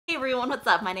everyone, what's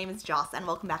up? My name is Joss and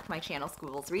welcome back to my channel,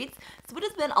 squibblesreads. So it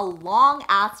has been a long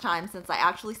ass time since I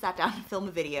actually sat down to film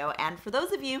a video, and for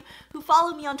those of you who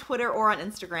follow me on Twitter or on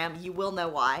Instagram, you will know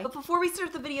why. But before we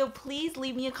start the video, please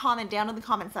leave me a comment down in the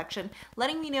comment section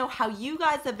letting me know how you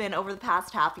guys have been over the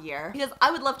past half a year, because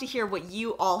I would love to hear what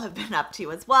you all have been up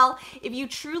to as well. If you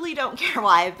truly don't care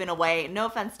why I've been away, no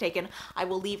offense taken, I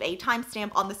will leave a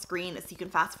timestamp on the screen so you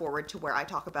can fast forward to where I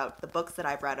talk about the books that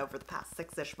I've read over the past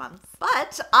 6-ish months.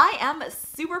 But I am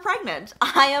super pregnant.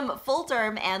 I am full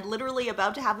term and literally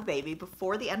about to have a baby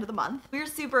before the end of the month. We're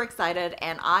super excited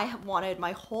and I have wanted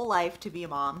my whole life to be a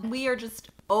mom. We are just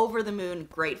over the moon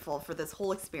grateful for this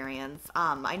whole experience.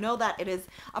 I know that it is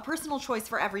a personal choice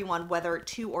for everyone whether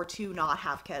to or to not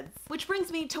have kids. Which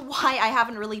brings me to why I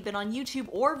haven't really been on YouTube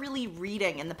or really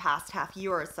reading in the past half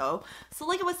year or so. So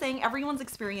like I was saying, everyone's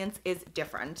experience is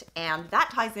different, and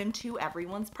that ties into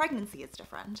everyone's pregnancy is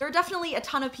different. There are definitely a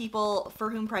ton of people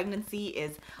for whom pregnancy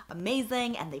is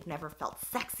amazing and they've never felt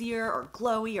sexier or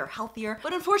glowy or healthier,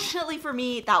 but unfortunately for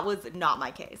me, that was not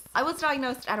my case. I was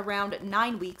diagnosed at around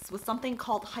 9 weeks with something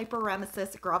called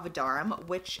hyperemesis gravidarum,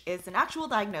 which is an actual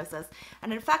diagnosis,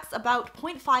 and it affects about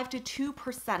 0.5 to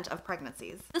 2% of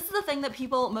pregnancies. This is the thing that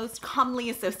people most commonly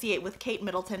associate with Kate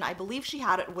Middleton. I believe she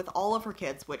had it with all of her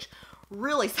kids, which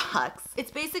really sucks.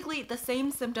 It's basically the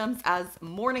same symptoms as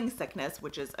morning sickness,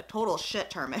 which is a total shit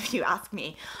term if you ask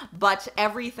me, but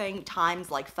everything times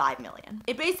like 5 million.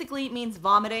 It basically means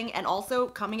vomiting and also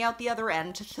coming out the other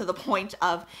end to the point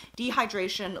of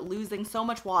dehydration, losing so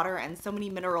much water and so many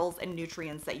minerals and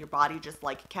nutrients that your body just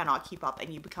like cannot keep up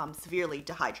and you become severely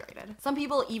dehydrated. Some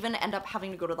people even end up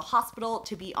having to go to the hospital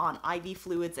to be on IV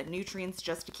fluids and nutrients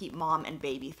just to keep mom and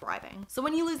baby thriving. So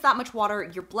when you lose that much water,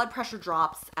 your blood pressure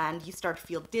drops and you start to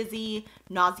feel dizzy,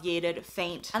 nauseated,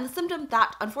 faint. And the symptom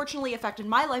that unfortunately affected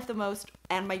my life the most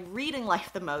and my reading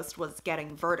life the most was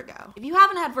getting vertigo. If you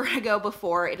haven't had vertigo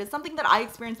before, it is something that I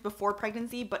experienced before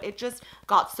pregnancy, but it just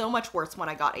got so much worse when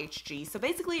I got HG. So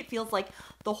basically it feels like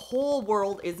the whole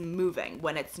world is moving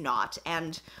when it's not.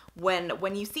 And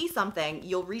when you see something,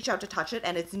 you'll reach out to touch it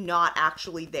and it's not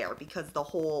actually there because the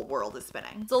whole world is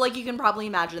spinning. So like you can probably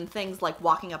imagine, things like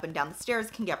walking up and down the stairs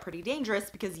can get pretty dangerous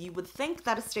because you would think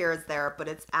that a stair is there, but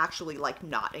it's actually like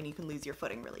not, and you can lose your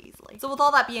footing really easily. So with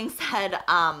all that being said,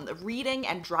 reading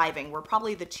and driving were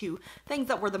probably the two things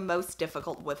that were the most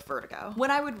difficult with vertigo. When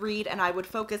I would read and I would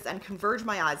focus and converge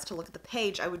my eyes to look at the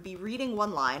page, I would be reading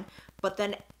one line, but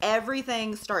then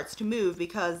everything starts to move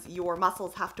because your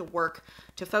muscles have to work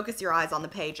to focus your eyes on the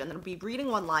page, and then I'd be reading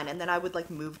one line and then I would like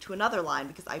move to another line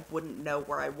because I wouldn't know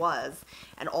where I was,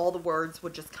 and all the words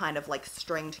would just kind of like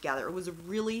string together. It was a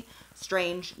really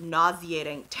strange,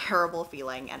 nauseating, terrible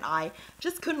feeling, and I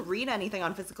just couldn't read anything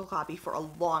on physical copy for a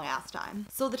long ass time.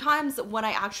 So the times when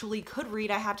I actually could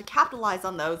read, I had to capitalize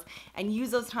on those and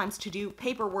use those times to do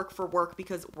paperwork for work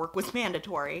because work was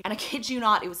mandatory. And I kid you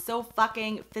not, it was so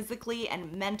fucking physically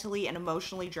and mentally and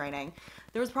emotionally draining.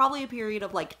 There was probably a period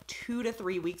of like 2 to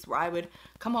 3 weeks where I would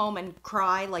come home and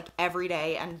cry like every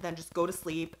day and then just go to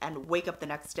sleep and wake up the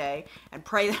next day and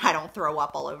pray that I don't throw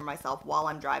up all over myself while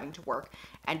I'm driving to work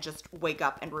and just wake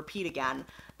up and repeat again.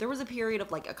 There was a period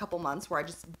of like a couple months where I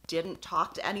just didn't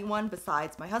talk to anyone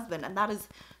besides my husband, and that is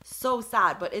so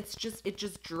sad, but it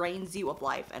just drains you of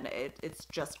life, and it's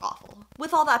just awful.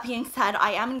 With all that being said,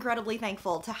 I am incredibly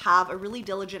thankful to have a really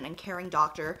diligent and caring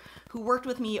doctor who worked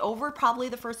with me over probably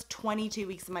the first 22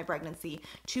 weeks of my pregnancy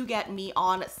to get me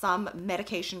on some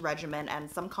medication regimen and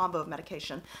some combo of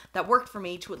medication that worked for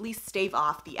me to at least stave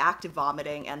off the active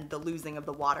vomiting and the losing of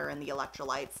the water and the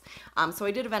electrolytes. So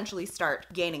I did eventually start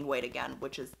gaining weight again,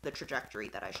 which is the trajectory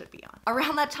that I should be on.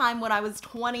 Around that time when I was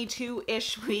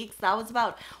 22-ish weeks, that was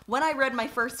about when I read my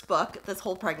first book this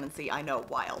whole pregnancy. I know,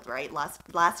 wild, right?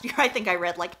 Last year I think I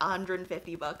read like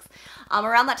 150 books.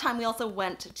 Around that time we also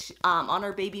went to, on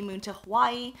our baby moon to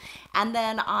Hawaii, and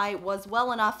then I was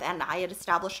well enough and I had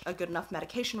established a good enough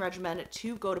medication regimen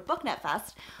to go to BookNet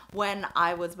Fest when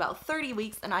I was about 30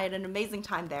 weeks, and I had an amazing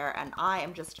time there, and I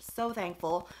am just so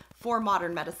thankful for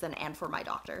modern medicine and for my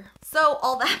doctor. So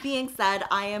all that being said,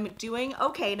 I am doing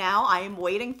okay now. I am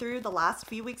wading through the last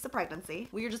few weeks of pregnancy.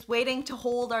 We are just waiting to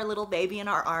hold our little baby in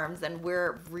our arms, and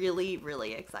we're really,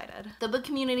 really excited. The book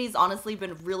community has honestly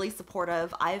been really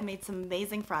supportive. I have made some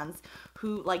amazing friends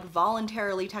who like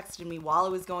voluntarily texted me while I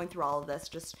was going through all of this,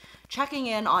 just checking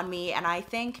in on me, and I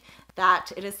think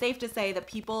that it is safe to say that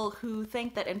people who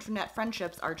think that internet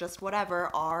friendships are just whatever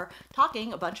are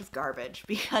talking a bunch of garbage,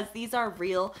 because these are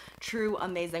real, true,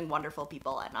 amazing, wonderful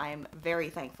people, and I am very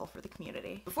thankful for the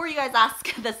community. Before you guys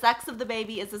ask, the sex of the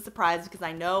baby is a surprise, because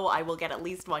I know I will get at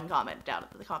least one comment down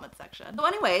in the comment section. So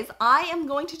anyways, I am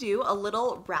going to do a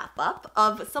little wrap up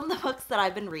of some of the books that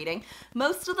I've been reading.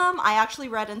 Most of them I actually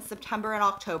read in September and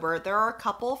October. There are a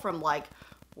couple from like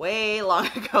way long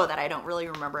ago that I don't really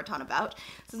remember a ton about.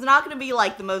 So it's not going to be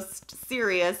like the most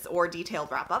serious or detailed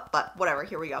wrap up, but whatever,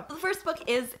 here we go. So the first book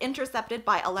is Intercepted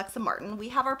by Alexa Martin. We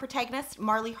have our protagonist,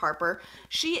 Marley Harper.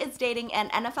 She is dating an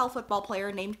NFL football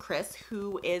player named Chris,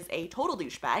 who is a total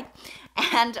douchebag.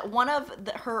 And one of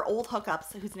her old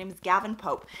hookups, whose name is Gavin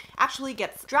Pope, actually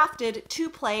gets drafted to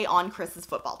play on Chris's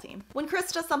football team. When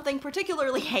Chris does something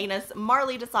particularly heinous,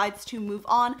 Marley decides to move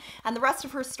on, and the rest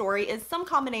of her story is some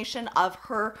combination of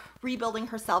her rebuilding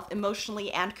herself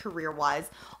emotionally and career-wise,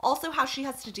 also how she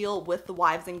has to deal with the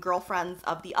wives and girlfriends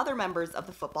of the other members of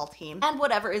the football team, and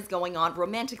whatever is going on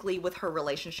romantically with her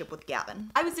relationship with Gavin.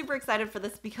 I was super excited for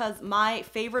this because my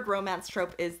favorite romance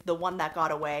trope is the one that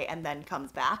got away and then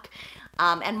comes back.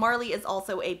 And Marley is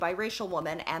also a biracial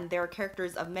woman, and there are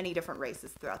characters of many different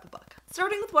races throughout the book.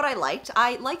 Starting with what I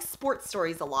like sports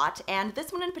stories a lot, and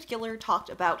this one in particular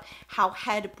talked about how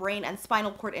head, brain, and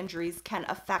spinal cord injuries can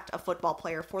affect a football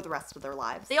player for the rest of their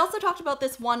lives. They also talked about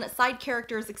this one side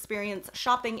character's experience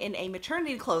shopping in a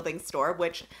maternity clothing store,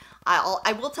 which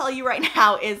I will tell you right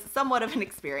now is somewhat of an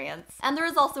experience. And there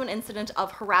is also an incident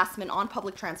of harassment on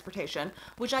public transportation,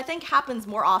 which I think happens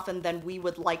more often than we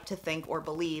would like to think or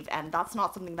believe, and that's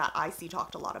not something that I see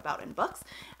talked a lot about in books,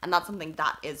 and that's something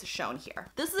that is shown here.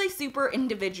 This is a super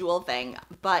individual thing,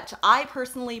 but I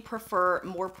personally prefer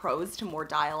more prose to more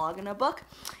dialogue in a book.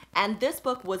 And this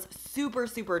book was super,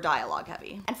 super dialogue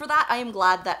heavy. And for that, I am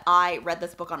glad that I read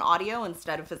this book on audio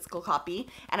instead of physical copy.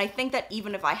 And I think that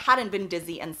even if I hadn't been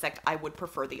dizzy and sick, I would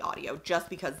prefer the audio just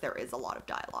because there is a lot of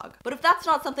dialogue. But if that's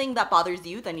not something that bothers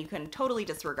you, then you can totally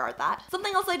disregard that.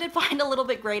 Something else I did find a little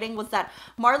bit grating was that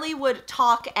Marley would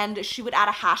talk and she would add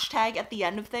a hashtag at the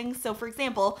end of things. So for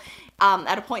example,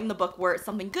 at a point in the book where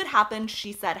something good happened,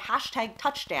 she said hashtag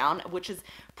touchdown, which is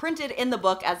printed in the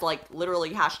book as like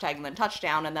literally hashtag and then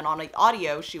touchdown, and then on the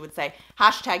audio she would say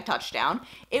hashtag touchdown.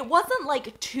 It wasn't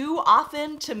like too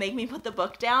often to make me put the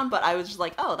book down, but I was just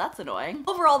like, oh, that's annoying.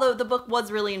 Overall though, the book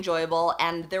was really enjoyable,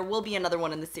 and there will be another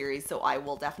one in the series, so I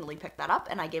will definitely pick that up,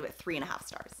 and I gave it 3.5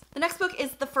 stars. The next book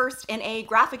is the first in a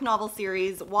graphic novel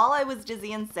series. While I was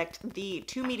dizzy and sick, the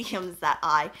two mediums that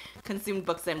I consumed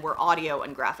books in were audio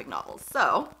and graphic novels.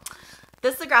 So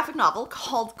this is a graphic novel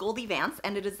called Goldie Vance,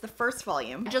 and it is the first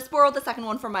volume. I just borrowed the second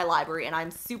one from my library, and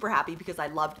I'm super happy because I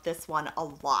loved this one a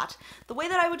lot. The way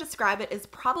that I would describe it is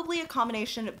probably a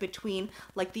combination between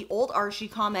like the old Archie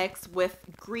comics with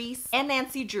Grease and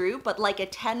Nancy Drew, but like a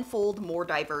 10-fold more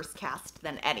diverse cast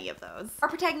than any of those. Our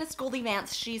protagonist, Goldie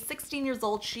Vance, she's 16 years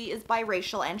old, she is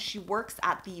biracial, and she works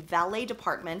at the valet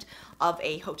department of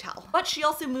a hotel. But she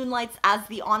also moonlights as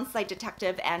the on-site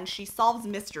detective, and she solves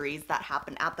mysteries that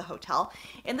happen at the hotel.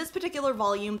 In this particular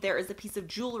volume, there is a piece of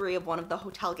jewelry of one of the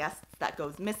hotel guests that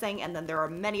goes missing, and then there are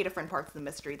many different parts of the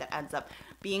mystery that ends up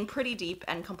being pretty deep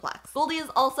and complex. Goldie is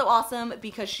also awesome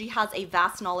because she has a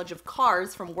vast knowledge of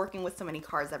cars from working with so many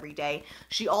cars every day.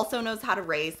 She also knows how to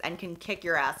race and can kick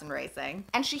your ass in racing.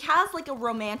 And she has like a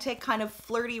romantic kind of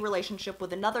flirty relationship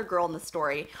with another girl in the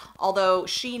story, although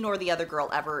she nor the other girl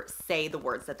ever say the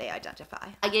words that they identify.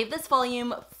 I gave this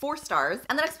volume 4 stars,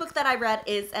 and the next book that I read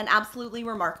is An Absolutely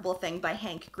Remarkable Thing by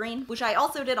Hank Green, which I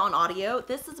also did on audio.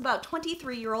 This is about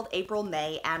 23-year-old April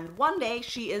May, and one day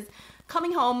she is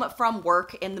coming home from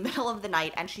work in the middle of the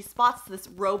night, and she spots this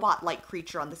robot-like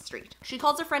creature on the street. She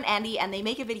calls her friend Andy, and they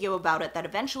make a video about it that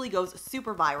eventually goes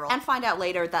super viral, and find out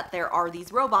later that there are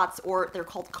these robots, or they're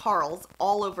called Carls,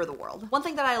 all over the world. One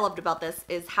thing that I loved about this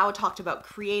is how it talked about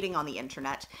creating on the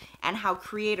internet, and how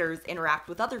creators interact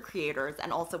with other creators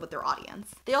and also with their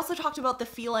audience. They also talked about the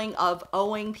feeling of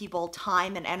owing people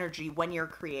time and energy when you're a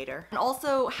creator, and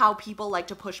also how people like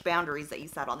to push boundaries that you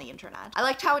set on the internet. I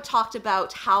liked how it talked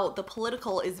about how the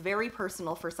political is very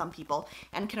personal for some people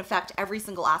and can affect every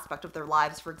single aspect of their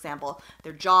lives. For example,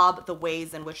 their job, the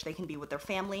ways in which they can be with their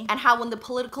family, and how when the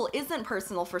political isn't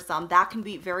personal for some, that can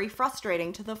be very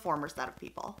frustrating to the former set of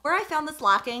people. Where I found this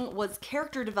lacking was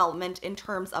character development in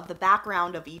terms of the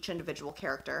background of each individual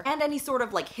character, and any sort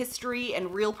of like history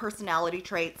and real personality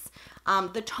traits.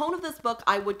 The tone of this book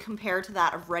I would compare to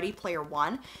that of Ready Player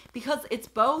One, because it's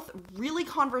both really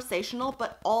conversational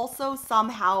but also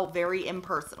somehow very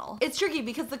impersonal. It's tricky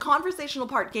because the conversational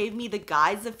part gave me the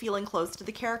guise of feeling close to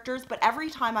the characters, but every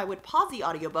time I would pause the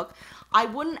audiobook, I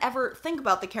wouldn't ever think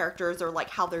about the characters or like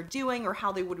how they're doing or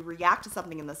how they would react to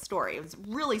something in the story. It was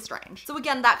really strange. So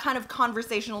again, that kind of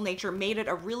conversational nature made it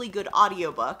a really good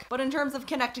audiobook, but in terms of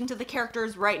connecting to the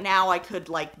characters right now, I could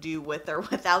like do with or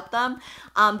without them.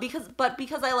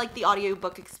 Because I like the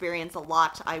audiobook experience a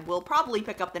lot, I will probably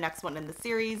pick up the next one in the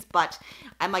series, but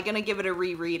am I gonna give it a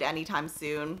reread anytime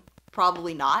soon?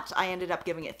 Probably not. I ended up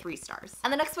giving it 3 stars.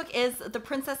 And the next book is The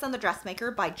Princess and the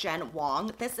Dressmaker by Jen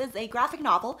Wong. This is a graphic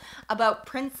novel about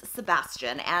Prince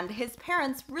Sebastian, and his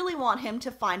parents really want him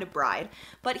to find a bride,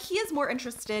 but he is more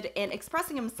interested in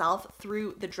expressing himself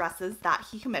through the dresses that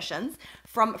he commissions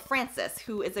from Frances,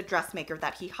 who is a dressmaker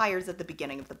that he hires at the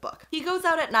beginning of the book. He goes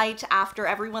out at night after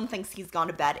everyone thinks he's gone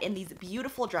to bed in these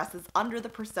beautiful dresses under the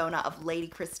persona of Lady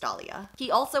Crystalia.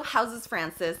 He also houses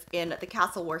Frances in the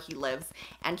castle where he lives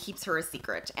and keeps her a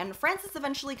secret. And Frances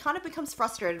eventually kind of becomes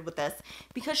frustrated with this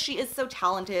because she is so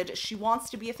talented, she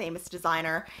wants to be a famous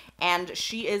designer, and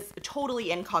she is totally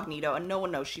incognito and no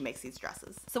one knows she makes these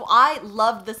dresses. So I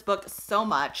loved this book so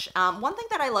much. One thing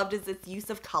that I loved is its use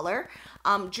of color.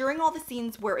 During all the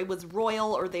scenes where it was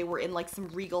royal or they were in like some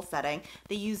regal setting,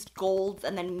 they used golds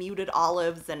and then muted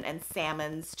olives and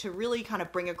salmons to really kind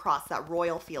of bring across that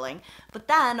royal feeling. But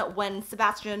then when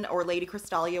Sebastian or Lady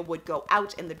Crystalia would go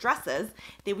out in the dresses,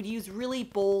 they would use really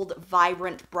bold,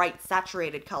 vibrant, bright,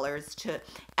 saturated colors to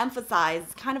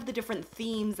emphasize kind of the different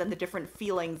themes and the different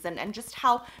feelings and just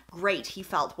how great he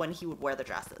felt when he would wear the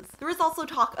dresses. There was also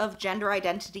talk of gender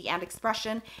identity and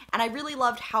expression, and I really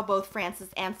loved how both Frances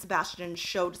and Sebastian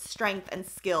showed strength and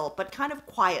skill, but kind of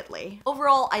quietly.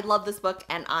 Overall, I love this book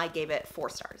and I gave it 4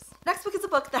 stars. Next book is a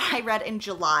book that I read in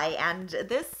July, and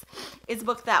this is a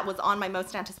book that was on my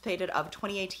most anticipated of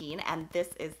 2018, and this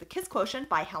is The Kiss Quotient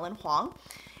by Helen Huang.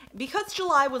 Because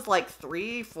July was like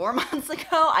 3-4 months ago,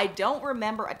 I don't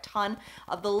remember a ton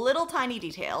of the little tiny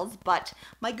details, but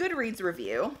my Goodreads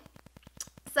review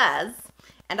says,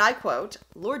 and I quote,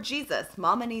 "Lord Jesus,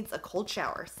 Mama needs a cold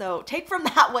shower." So take from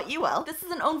that what you will. This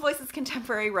is an Own Voices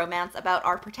contemporary romance about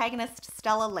our protagonist,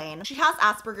 Stella Lane. She has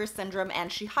Asperger's syndrome and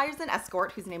she hires an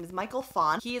escort whose name is Michael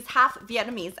Fawn. He is half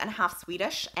Vietnamese and half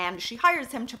Swedish, and she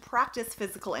hires him to practice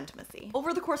physical intimacy.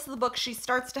 Over the course of the book, she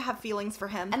starts to have feelings for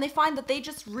him, and they find that they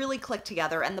just really click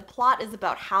together, and the plot is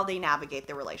about how they navigate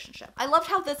their relationship. I loved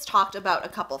how this talked about a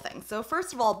couple things. So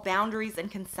first of all, boundaries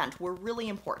and consent were really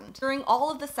important. During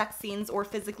all of the sex scenes or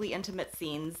physically intimate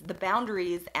scenes, the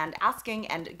boundaries and asking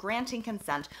and granting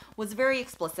consent was very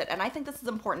explicit, and I think this is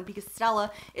important because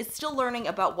Stella is still learning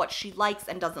about what she likes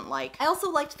and doesn't like. I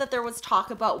also liked that there was talk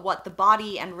about what the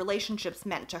body and relationships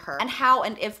meant to her, and how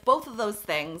and if both of those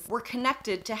things were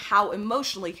connected to how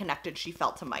emotionally connected she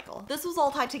felt to Michael. This was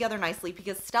all tied together nicely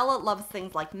because Stella loves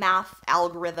things like math,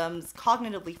 algorithms,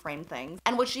 cognitively framed things,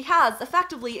 and what she has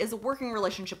effectively is a working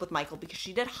relationship with Michael because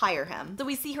she did hire him. So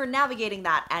we see her navigating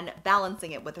that and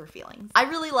balancing it with her feelings. I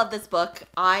really love this book.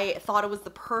 I thought it was the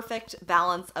perfect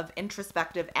balance of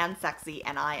introspective and sexy,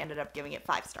 and I ended up giving it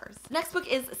 5 stars. Next book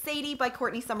is Sadie by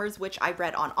Courtney Summers, which I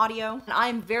read on audio, and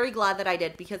I'm very glad that I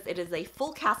did because it is a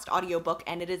full cast audiobook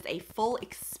and it is a full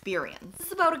experience. This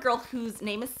is about a girl whose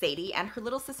name is Sadie, and her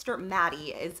little sister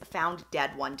Maddie is found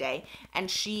dead one day, and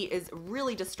she is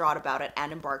really distraught about it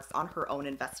and embarks on her own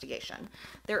investigation.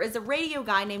 There is a radio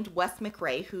guy named Wes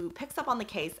McRae who picks up on the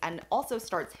case and also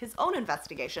starts his own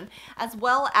investigation, as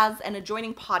well as an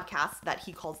adjoining podcast that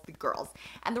he calls The Girls.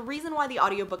 And the reason why the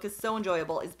audiobook is so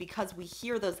enjoyable is because we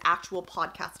hear those actual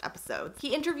podcast episodes.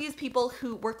 He interviews people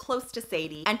who were close to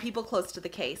Sadie and people close to the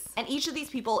case, and each of these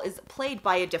people is played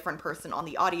by a different person on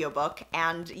the audiobook,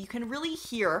 and you can really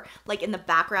hear, like in the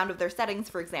background of their settings,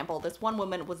 for example, this one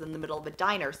woman was in the middle of a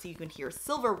diner, so you can hear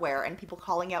silverware and people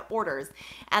calling out orders,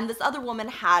 and this other woman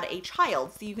had a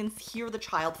child, so you can hear the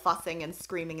child fussing and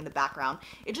screaming in the background.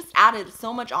 It just added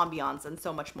so much ambiance and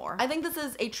so much more. I think this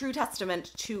is a true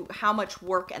testament to how much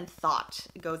work and thought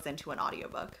goes into an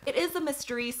audiobook. It is a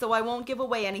mystery, so I won't give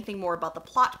away anything more about the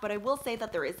plot, but I will say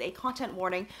that there is a content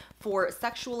warning for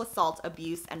sexual assault,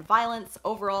 abuse, and violence.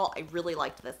 Overall, I really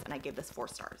liked this and I gave this 4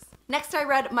 stars. Next, I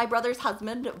read My Brother's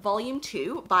Husband, Volume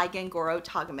 2 by Gengoro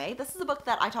Tagame. This is a book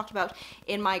that I talked about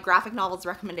in my graphic novels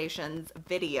recommendations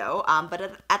video, but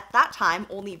at that time,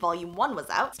 only Volume 1 was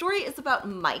out. The story is about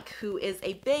Mike, who is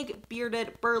a big,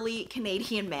 bearded, burly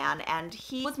Canadian man, and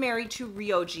he was married to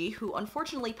Ryoji, who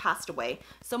unfortunately passed away.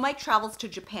 So Mike travels to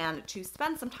Japan to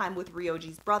spend some time with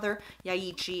Ryoji's brother,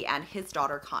 Yaichi, and his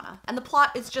daughter, Kana. And the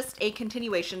plot is just a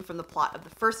continuation from the plot of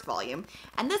the first volume.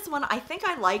 And this one I think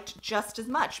I liked just as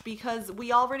much because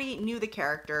we already knew the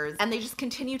characters and they just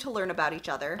continue to learn about each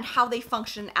other and how they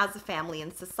function as a family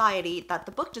in society that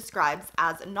the book describes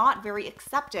as not very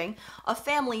accepting of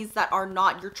families that are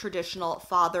not your traditional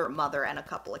father, mother, and a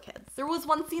couple of kids. There was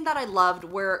one scene that I loved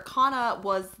where Kana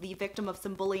was the victim of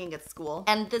some bullying at school,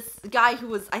 and this guy who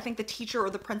was, I think, the teacher or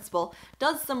the principal,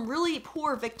 does some really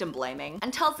poor victim blaming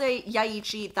and tells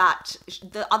Yaichi that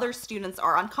the other students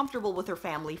are uncomfortable with her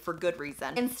family for good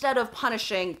reason. Instead of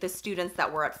punishing the students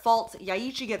that were at fault,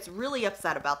 Yaichi gets really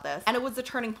upset about this, and it was a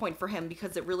turning point for him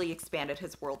because it really expanded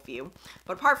his worldview.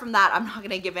 But apart from that, I'm not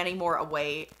going to give any more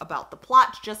away about the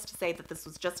plot, just to say that this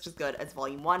was just as good as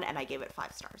Volume 1, and I gave it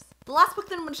 5 stars. The last book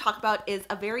that I'm going to talk about is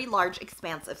A Very Large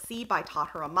Expanse of Sea by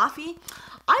Tatsuro Mafi.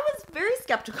 I was very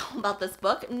skeptical about this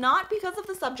book, not because of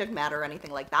the subject matter or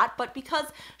anything like that, but because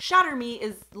Shatter Me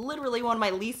is literally one of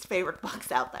my least favorite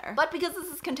books out there. But because this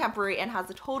is contemporary and has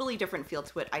a totally different feel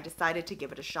to it, I decided to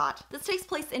give it a shot. This takes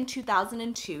place in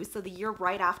 2002, so the year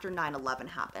right after 9/11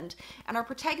 happened, and our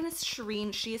protagonist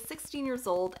Shireen, she is 16 years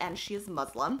old and she is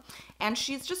Muslim, and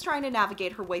she's just trying to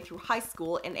navigate her way through high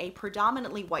school in a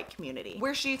predominantly white community,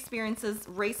 where she experiences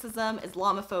racism,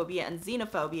 Islamophobia, and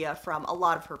xenophobia from a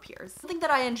lot of her peers. Something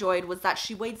that I enjoyed was that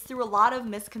she wades through a lot of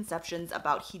misconceptions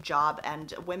about hijab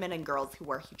and women and girls who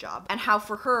wear hijab, and how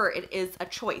for her it is a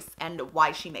choice and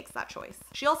why she makes that choice.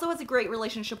 She also has a great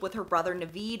relationship with her brother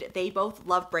Naveed. They both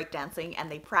love breakdancing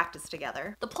and they practice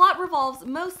together. The plot revolves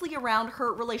mostly around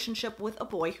her relationship with a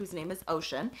boy whose name is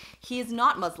Ocean. He is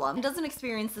not Muslim and doesn't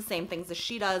experience the same things as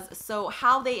she does, so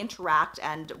how they interact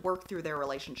and work through their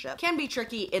relationship can be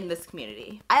tricky in this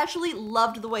community. I actually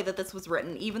loved the way that this was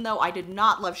written, even though I did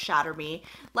not love Shatter Me.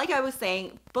 Like I was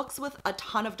saying, books with a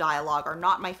ton of dialogue are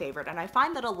not my favorite, and I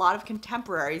find that a lot of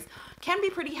contemporaries can be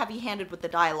pretty heavy-handed with the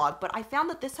dialogue, but I found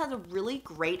that this has a really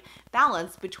great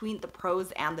balance between the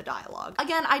prose and the dialogue.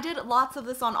 Again, I did lots of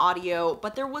this on audio,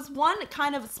 but there was one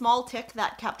kind of small tick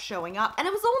that kept showing up, and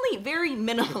it was only very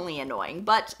minimally annoying,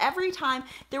 but every time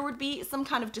there would be some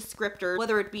kind of descriptor,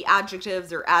 whether it be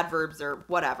adjectives or adverbs or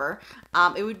whatever,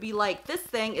 it would be like, this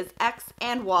thing is X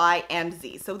and Y and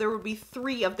Z. So there would be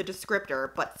 3 of the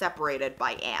descriptor, but separated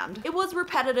by and. It was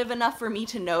repetitive enough for me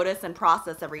to notice and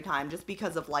process every time, just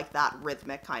because of like that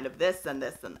rhythmic kind of this and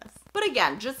this and this. But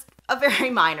again, just a very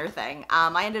minor thing.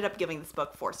 I ended up giving this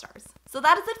book 4 stars. So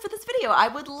that is it for this video. I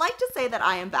would like to say that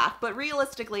I am back, but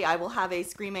realistically I will have a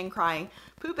screaming, crying,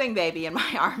 pooping baby in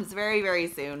my arms very, very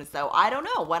soon. So I don't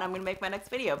know when I'm gonna make my next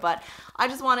video, but I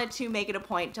just wanted to make it a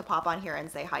point to pop on here and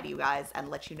say hi to you guys and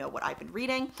let you know what I've been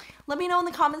reading. Let me know in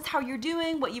the comments how you're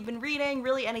doing, what you've been reading,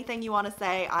 really anything you want to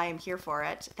say. I am here for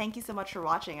it. Thank you so much for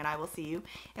watching, and I will see you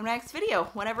in my next video,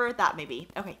 whenever that may be.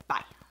 Okay, bye.